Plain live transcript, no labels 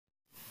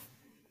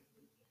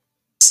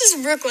this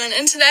is Brooklyn,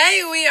 and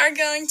today we are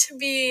going to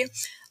be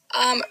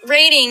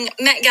rating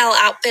Met Gala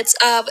outfits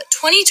of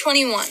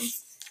 2021.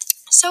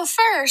 So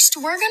first,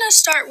 we're going to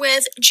start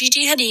with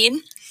Gigi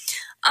Hadid.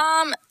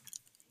 I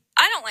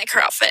don't like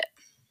her outfit.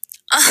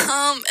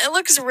 It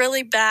looks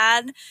really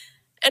bad.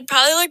 It'd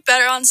probably look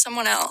better on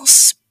someone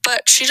else,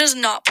 but she does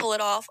not pull it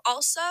off.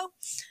 Also,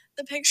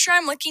 the picture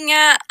I'm looking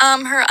at,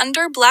 her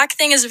under black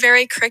thing is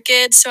very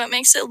crooked, so it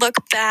makes it look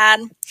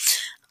bad.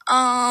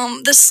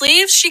 The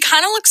sleeves, she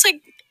kind of looks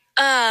like,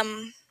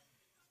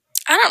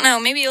 I don't know,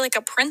 maybe like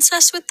a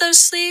princess with those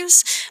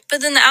sleeves, but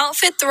then the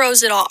outfit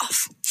throws it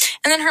off.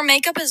 And then her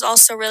makeup is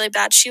also really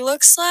bad. She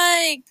looks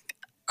like,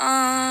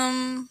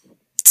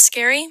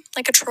 scary,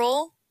 like a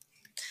troll.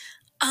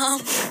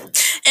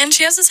 And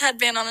she has this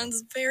headband on and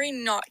it's very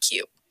not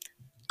cute.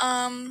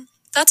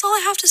 That's all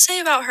I have to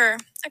say about her.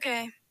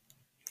 Okay,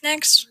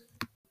 next.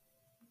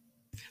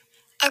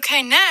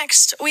 Okay,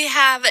 next we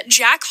have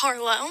Jack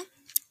Harlow.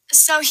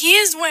 So he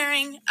is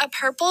wearing a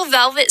purple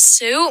velvet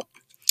suit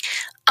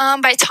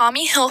by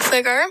Tommy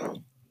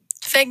Hilfiger.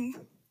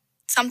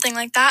 Something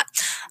like that.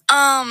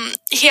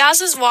 He has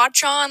his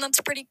watch on. That's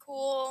pretty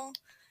cool.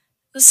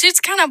 The suit's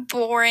kind of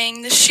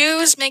boring. The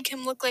shoes make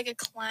him look like a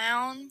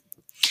clown.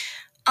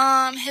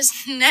 His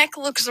neck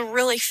looks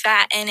really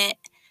fat in it,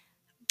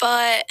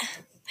 but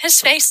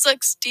his face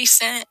looks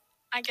decent,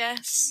 I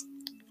guess.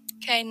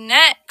 Okay,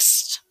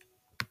 next.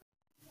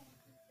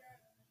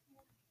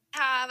 We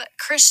have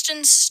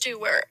Kristen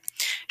Stewart.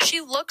 She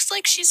looks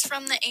like she's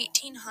from the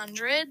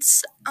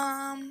 1800s,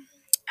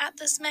 at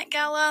this Met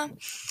Gala.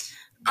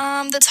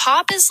 The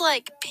top is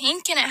like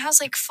pink and it has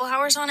like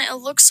flowers on it. It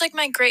looks like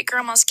my great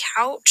grandma's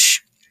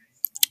couch.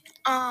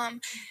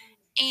 And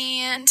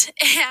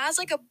it has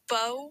like a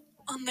bow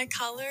on the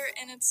collar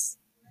and it's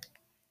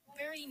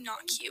very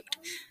not cute.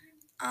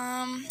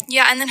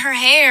 Yeah, and then her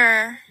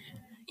hair.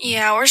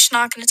 Yeah, we're just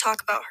not going to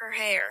talk about her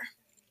hair.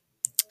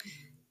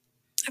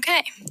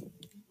 Okay.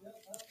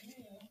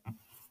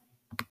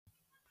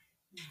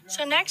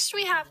 So next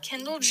we have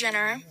Kendall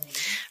Jenner.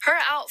 Her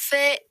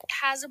outfit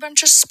has a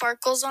bunch of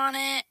sparkles on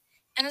it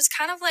and it's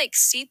kind of like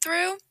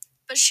see-through,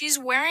 but she's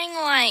wearing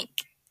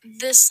like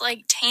this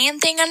like tan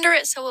thing under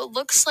it, so it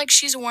looks like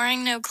she's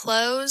wearing no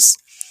clothes.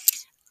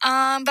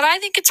 But I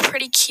think it's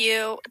pretty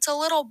cute. It's a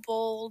little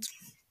bold,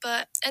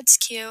 but it's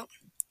cute.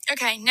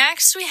 Okay,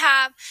 next we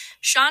have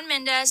Shawn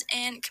Mendes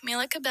and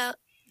Camila Cabello.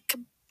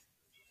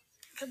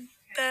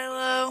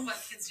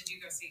 What kids did you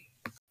go see?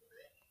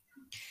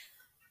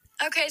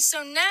 Okay,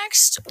 so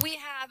next we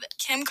have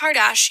Kim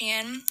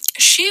Kardashian.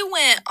 She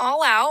went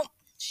all out.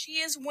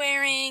 She is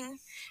wearing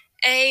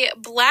a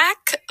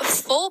black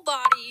full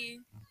body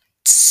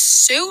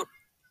suit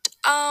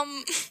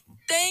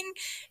thing,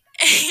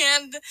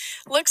 and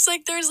looks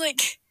like there's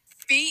like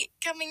feet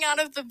coming out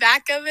of the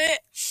back of it,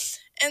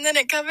 and then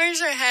it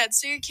covers her head,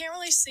 so you can't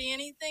really see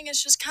anything.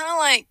 It's just kind of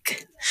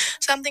like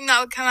something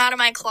that would come out of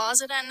my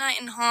closet at night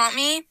and haunt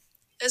me,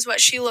 is what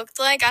she looked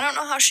like. I don't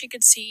know how she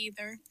could see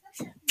either,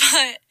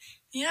 but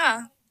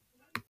yeah.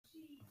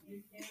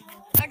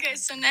 Okay,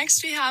 so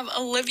next we have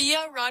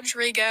Olivia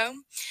Rodrigo.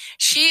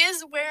 She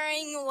is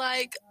wearing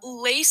like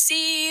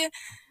lacy,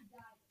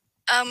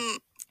 and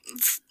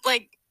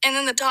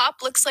then the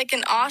top looks like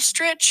an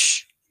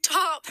ostrich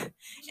top,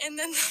 and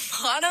then the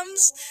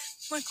bottoms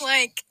look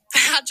like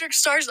Patrick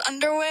Starr's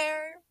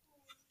underwear.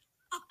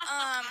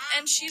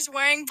 And she's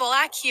wearing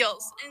black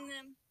heels, and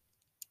then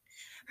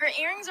her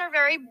earrings are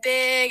very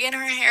big, and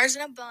her hair's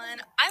in a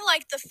bun. I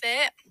like the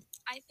fit.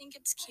 I think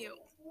it's cute.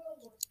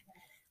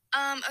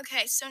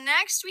 Okay, so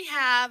next we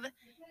have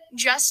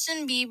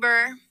Justin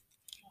Bieber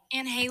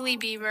and Hailey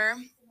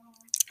Bieber.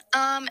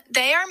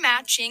 They are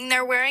matching.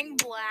 They're wearing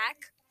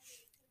black.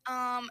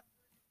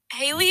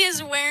 Hailey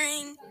is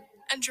wearing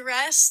a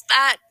dress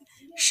that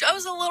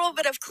shows a little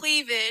bit of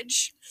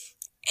cleavage,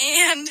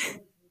 and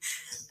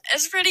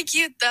it's pretty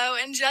cute though.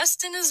 And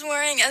Justin is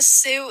wearing a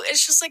suit.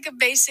 It's just like a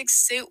basic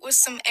suit with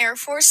some Air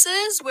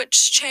Forces,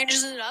 which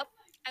changes it up.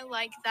 I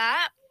like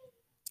that.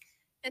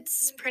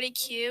 It's pretty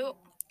cute.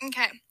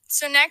 Okay,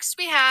 so next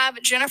we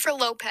have Jennifer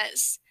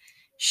Lopez.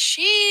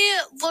 She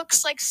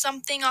looks like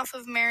something off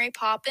of Mary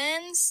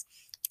Poppins.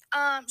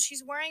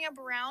 She's wearing a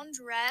brown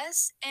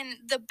dress, and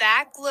the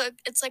back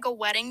it's like a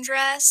wedding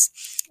dress,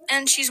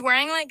 and she's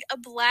wearing like a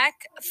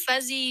black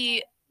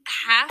fuzzy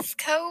half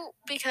coat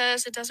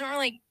because it doesn't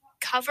really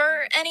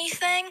cover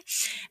anything,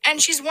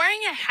 and she's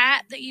wearing a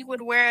hat that you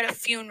would wear at a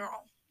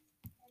funeral.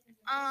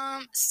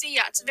 So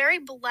yeah, it's very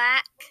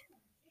black.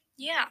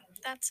 Yeah,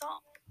 that's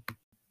all.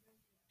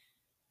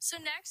 So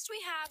next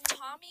we have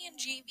Tommy and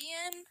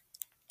Javian,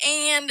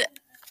 and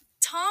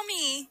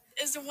Tommy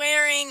is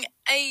wearing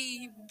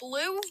a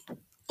blue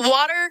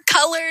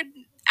watercolored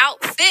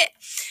outfit.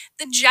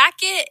 The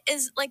jacket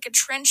is like a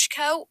trench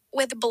coat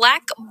with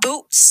black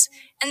boots,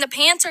 and the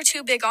pants are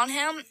too big on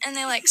him, and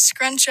they like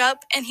scrunch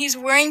up, and he's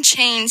wearing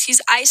chains.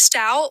 He's iced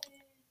out.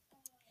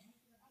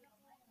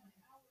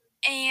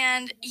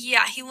 And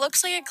yeah, he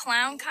looks like a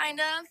clown kind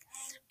of.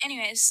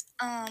 Anyways,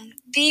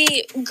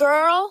 the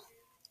girl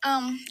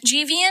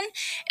Jivian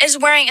is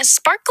wearing a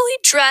sparkly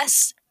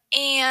dress,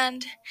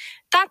 and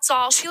that's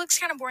all. She looks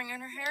kind of boring,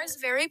 and her hair is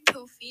very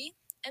poofy.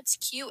 It's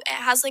cute. It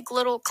has like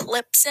little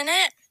clips in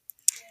it.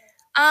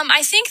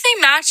 I think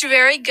they match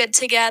very good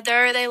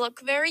together. They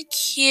look very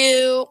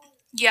cute.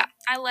 Yeah,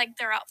 I like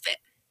their outfit.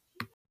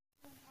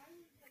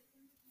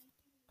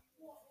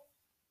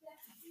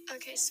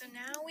 Okay, so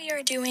now we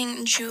are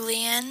doing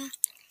Julian.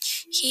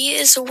 He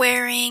is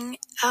wearing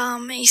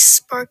a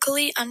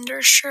sparkly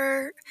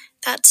undershirt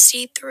that's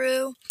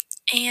see-through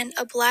and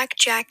a black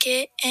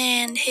jacket,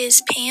 and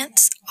his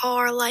pants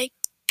are like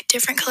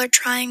different colored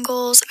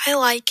triangles. I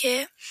like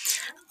it.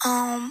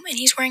 And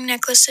he's wearing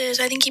necklaces.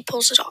 I think he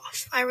pulls it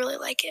off. I really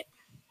like it.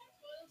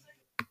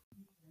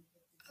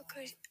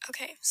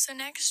 Okay, so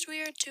next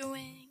we are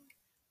doing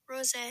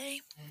Rose,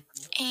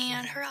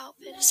 and her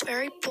outfit is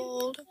very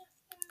bold,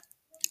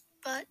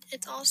 but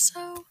it's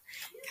also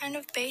kind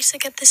of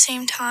basic at the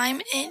same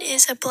time. It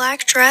is a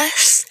black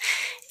dress,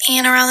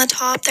 and around the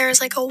top there's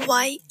like a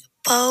white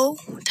bow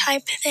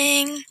type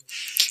thing,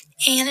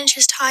 and it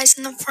just ties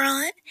in the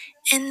front.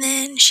 And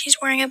then she's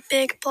wearing a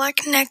big black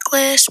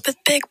necklace with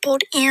big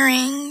bold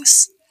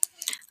earrings.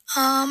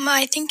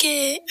 I think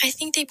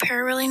they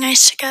pair really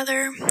nice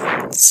together.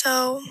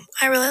 So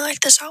I really like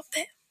this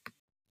outfit.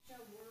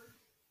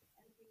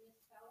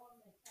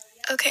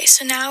 Okay,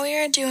 so now we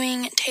are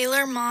doing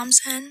Taylor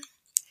Momsen.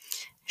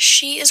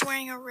 She is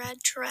wearing a red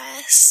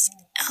dress.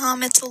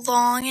 It's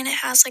long and it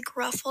has like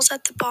ruffles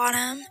at the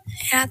bottom,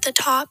 and at the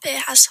top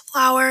it has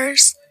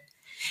flowers,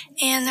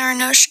 and there are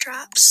no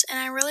straps. And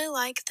I really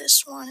like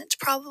this one. It's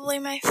probably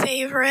my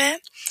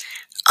favorite.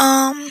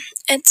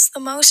 It's the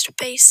most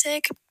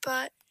basic,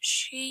 but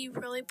she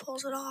really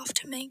pulls it off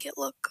to make it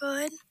look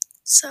good.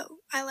 So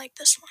I like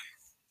this one.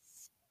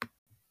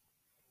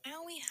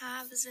 Now we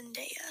have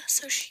Zendaya.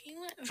 So she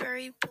went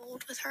very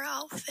bold with her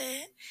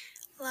outfit,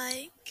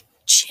 like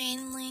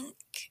chain link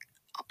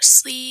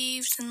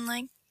sleeves, and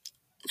like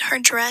her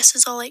dress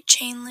is all like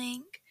chain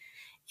link,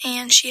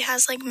 and she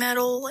has like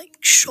metal like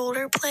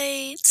shoulder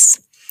plates,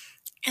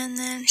 and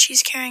then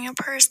she's carrying a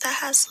purse that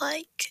has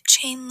like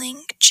chain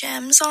link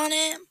gems on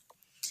it,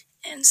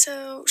 and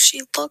so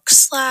she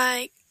looks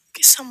like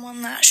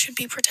someone that should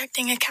be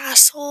protecting a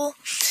castle.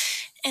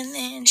 And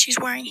then she's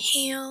wearing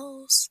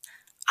heels.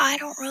 I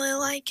don't really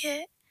like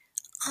it.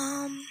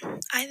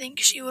 I think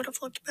she would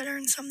have looked better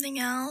in something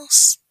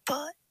else,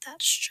 but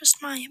that's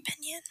just my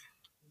opinion.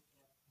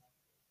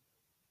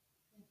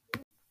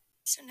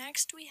 So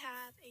next we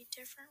have a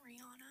different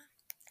Rihanna,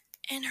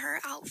 and her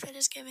outfit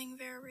is giving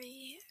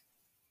very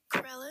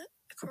Cruella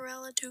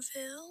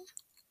Duville.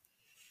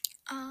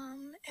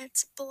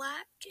 It's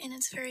black and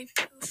it's very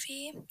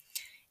poofy,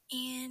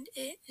 and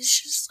it is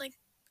just like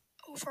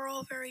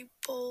overall very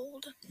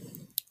bold.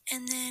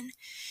 And then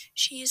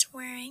she is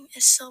wearing a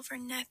silver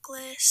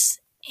necklace,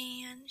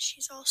 and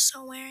she's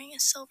also wearing a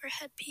silver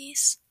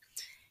headpiece,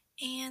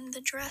 and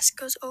the dress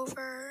goes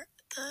over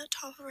the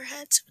top of her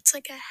head, so it's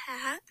like a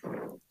hat,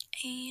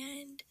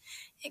 and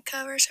it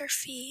covers her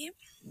feet.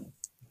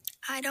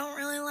 I don't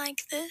really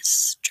like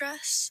this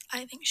dress.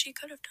 I think she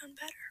could have done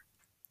better.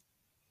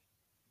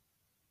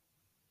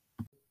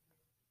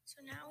 So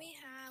now we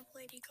have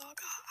Lady Gaga.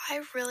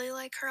 I really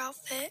like her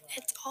outfit.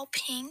 It's all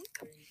pink.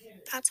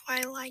 That's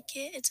why I like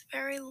it. It's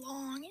very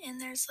long, and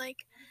there's like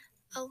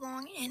a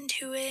long end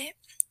to it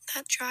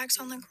that drags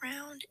on the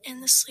ground,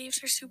 and the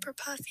sleeves are super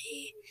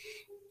puffy,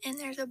 and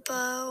there's a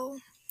bow,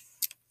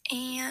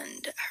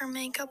 and her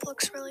makeup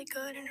looks really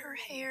good, and her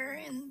hair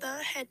and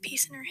the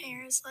headpiece in her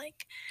hair is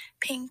like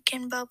pink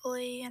and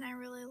bubbly, and I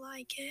really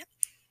like it.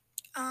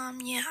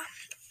 Yeah,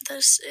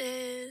 this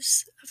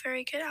is a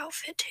very good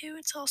outfit too.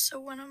 It's also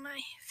one of my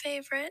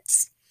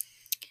favorites.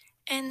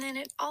 And then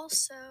it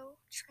also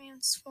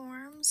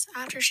transforms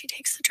after she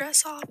takes the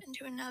dress off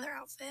into another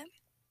outfit,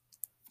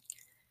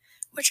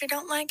 which I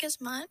don't like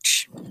as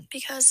much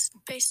because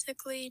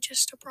basically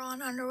just a bra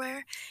and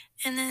underwear,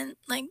 and then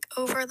like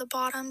over the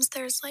bottoms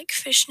there's like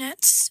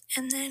fishnets,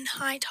 and then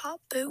high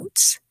top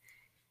boots.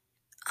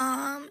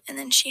 And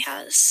then she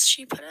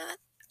put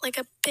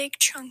a big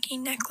chunky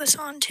necklace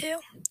on too.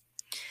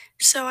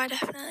 So I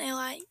definitely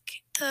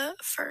like the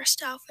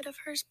first outfit of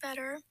hers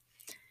better.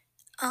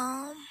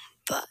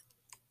 But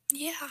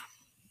yeah.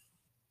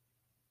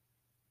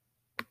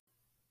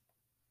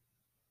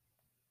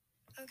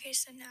 Okay,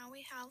 so now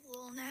we have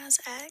Lil Nas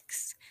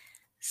X.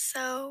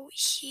 So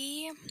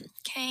he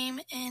came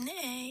in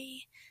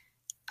a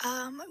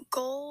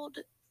gold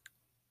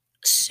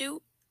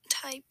suit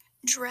type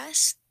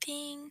dress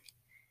thing.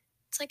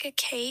 It's like a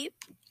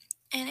cape,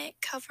 and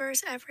it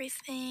covers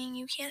everything.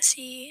 You can't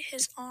see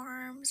his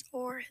arms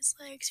or his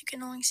legs. You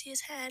can only see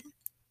his head.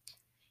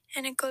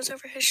 And it goes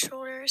over his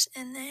shoulders,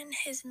 and then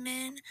his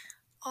men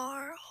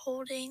are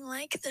holding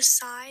like the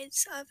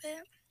sides of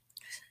it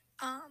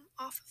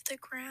off of the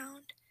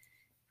ground,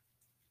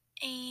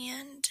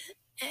 and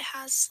it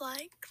has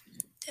like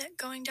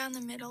going down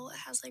the middle, it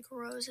has like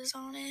roses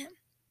on it,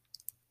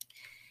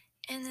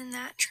 and then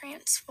that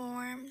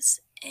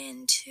transforms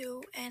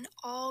into an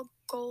all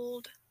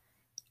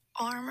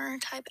armor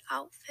type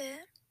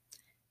outfit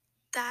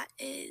that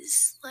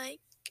is like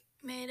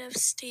made of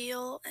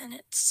steel and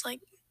it's like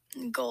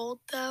gold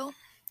though.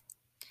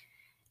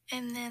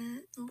 And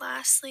then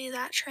lastly,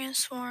 that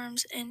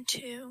transforms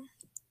into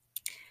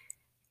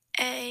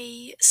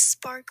a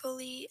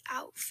sparkly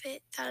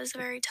outfit that is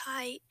very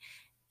tight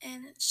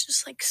and it's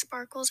just like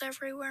sparkles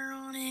everywhere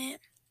on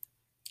it.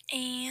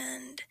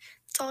 And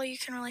it's all you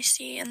can really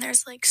see. And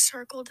there's like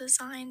circle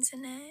designs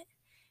in it.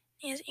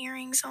 He has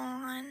earrings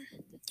on.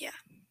 Yeah,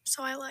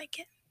 so I like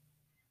it.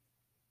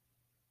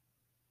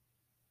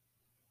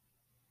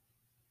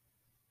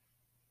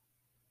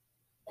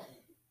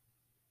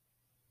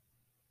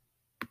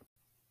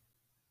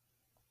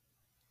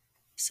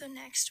 So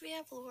next we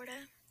have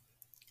Lorda.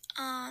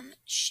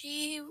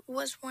 She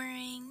was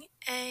wearing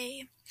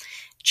a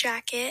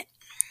jacket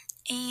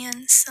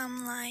and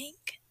some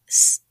like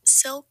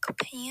silk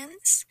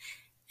pants,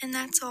 and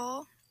that's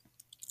all.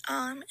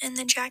 And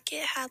the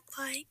jacket had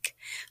like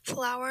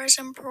flowers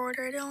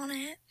embroidered on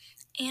it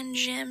and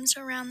gems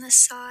around the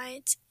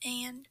sides,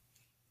 and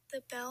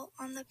the belt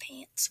on the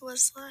pants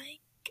was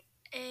like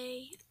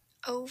a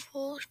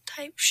oval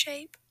type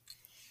shape,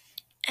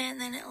 and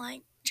then it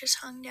like just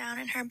hung down,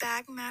 and her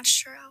bag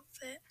matched her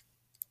outfit.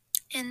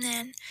 And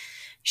then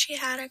she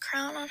had a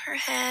crown on her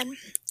head,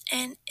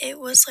 and it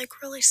was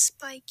like really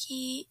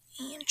spiky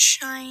and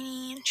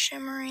shiny and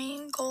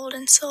shimmering, gold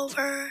and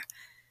silver.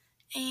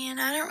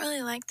 And I don't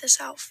really like this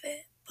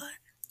outfit, but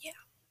yeah.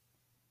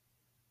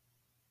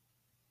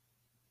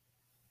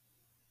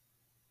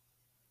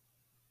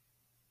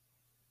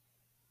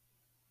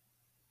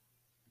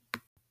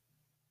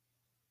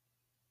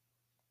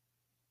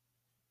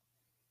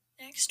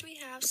 Next we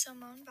have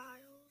Simone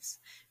Biles.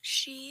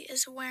 She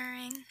is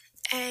wearing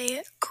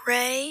a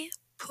gray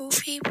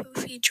poofy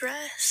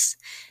dress.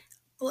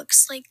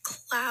 Looks like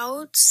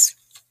clouds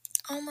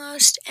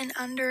almost, and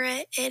under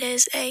it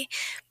is a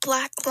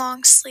black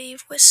long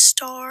sleeve with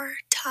star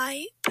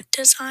type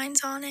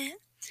designs on it.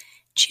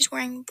 She's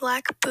wearing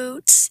black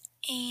boots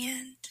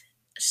and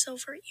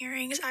silver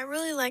earrings. I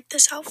really like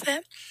this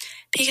outfit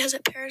because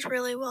it pairs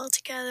really well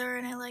together,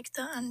 and I like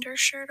the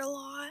undershirt a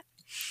lot.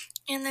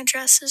 And the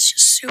dress is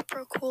just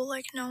super cool,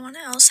 like no one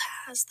else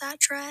has that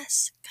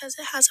dress because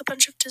it has a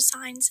bunch of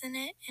designs in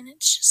it, and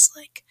it's just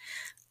like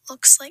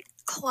looks like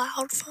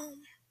cloud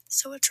foam,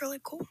 so it's really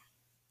cool.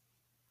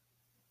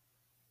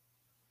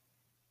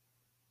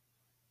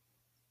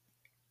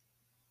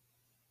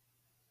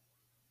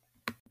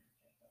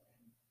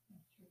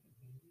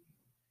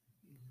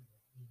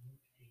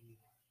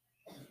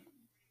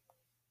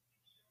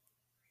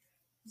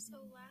 So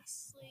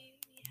lastly,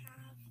 we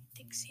have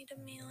Dixie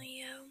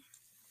D'Amelio.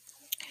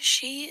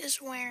 She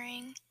is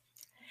wearing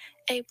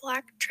a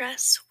black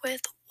dress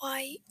with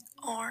white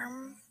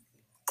arm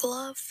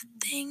glove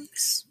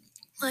things,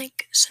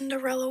 like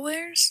Cinderella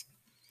wears.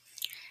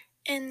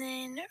 And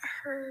then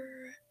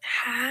her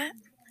hat,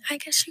 I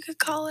guess you could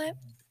call it,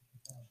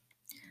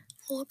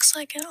 looks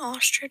like an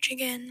ostrich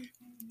again.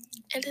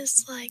 It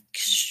is like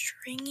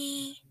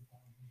stringy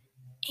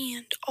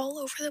and all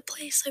over the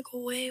place, like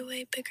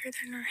way bigger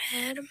than her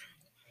head.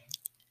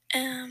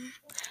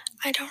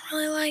 I don't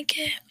really like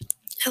it.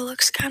 It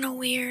looks kind of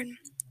weird.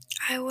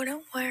 I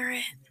wouldn't wear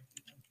it.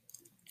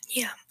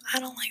 Yeah, I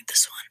don't like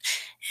this one.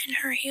 And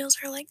her heels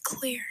are like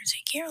clear, so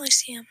you can't really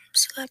see them,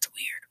 so that's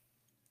weird.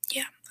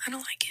 Yeah, I don't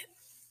like it.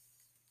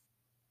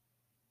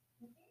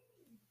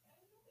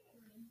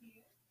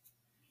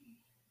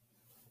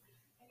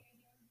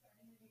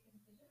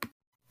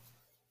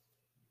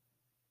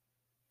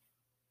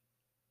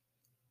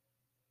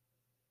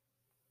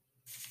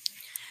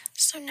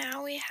 So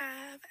now we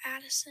have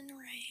Addison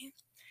Rae.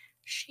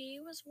 She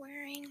was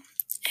wearing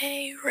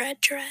a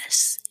red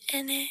dress,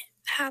 and it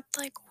had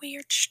like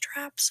weird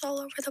straps all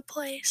over the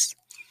place.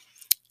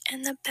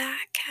 And the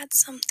back had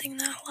something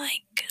that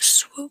like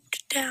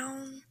swooped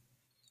down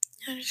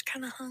and just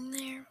kind of hung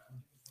there.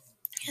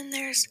 And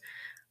there's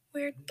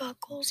weird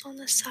buckles on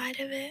the side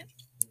of it.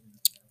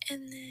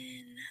 And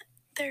then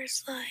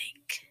there's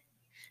like,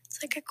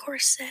 it's like a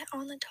corset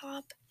on the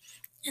top.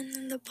 And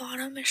then the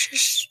bottom is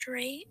just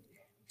straight.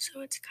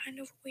 So it's kind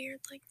of weird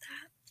like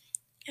that.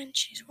 And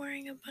she's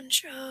wearing a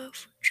bunch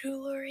of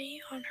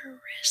jewelry on her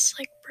wrists,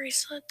 like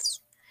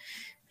bracelets.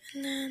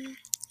 And then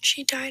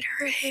she dyed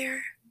her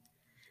hair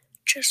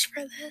just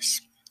for this,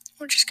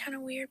 which is kind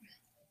of weird.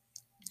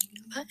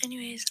 But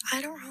anyways,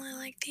 I don't really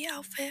like the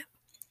outfit.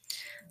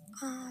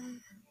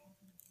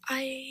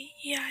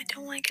 I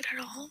don't like it at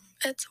all.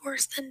 It's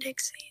worse than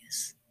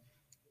Dixie's.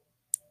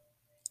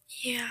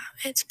 Yeah,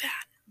 it's bad.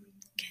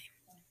 Okay.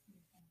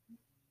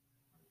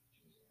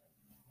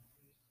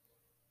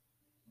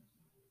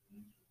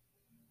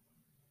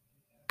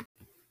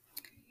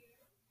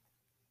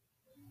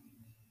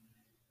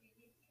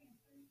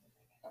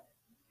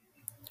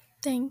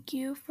 Thank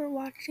you for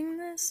watching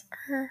this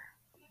or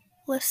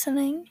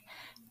listening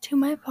to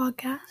my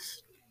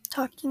podcast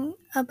talking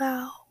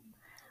about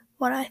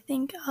what I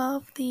think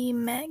of the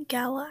Met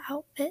Gala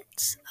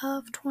outfits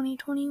of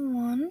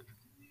 2021.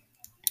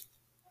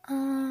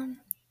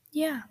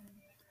 Yeah.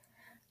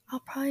 I'll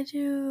probably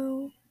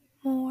do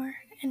more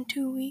in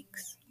 2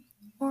 weeks,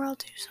 or I'll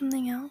do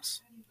something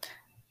else.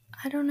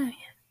 I don't know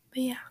yet,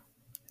 but yeah.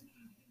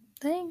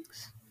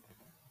 Thanks.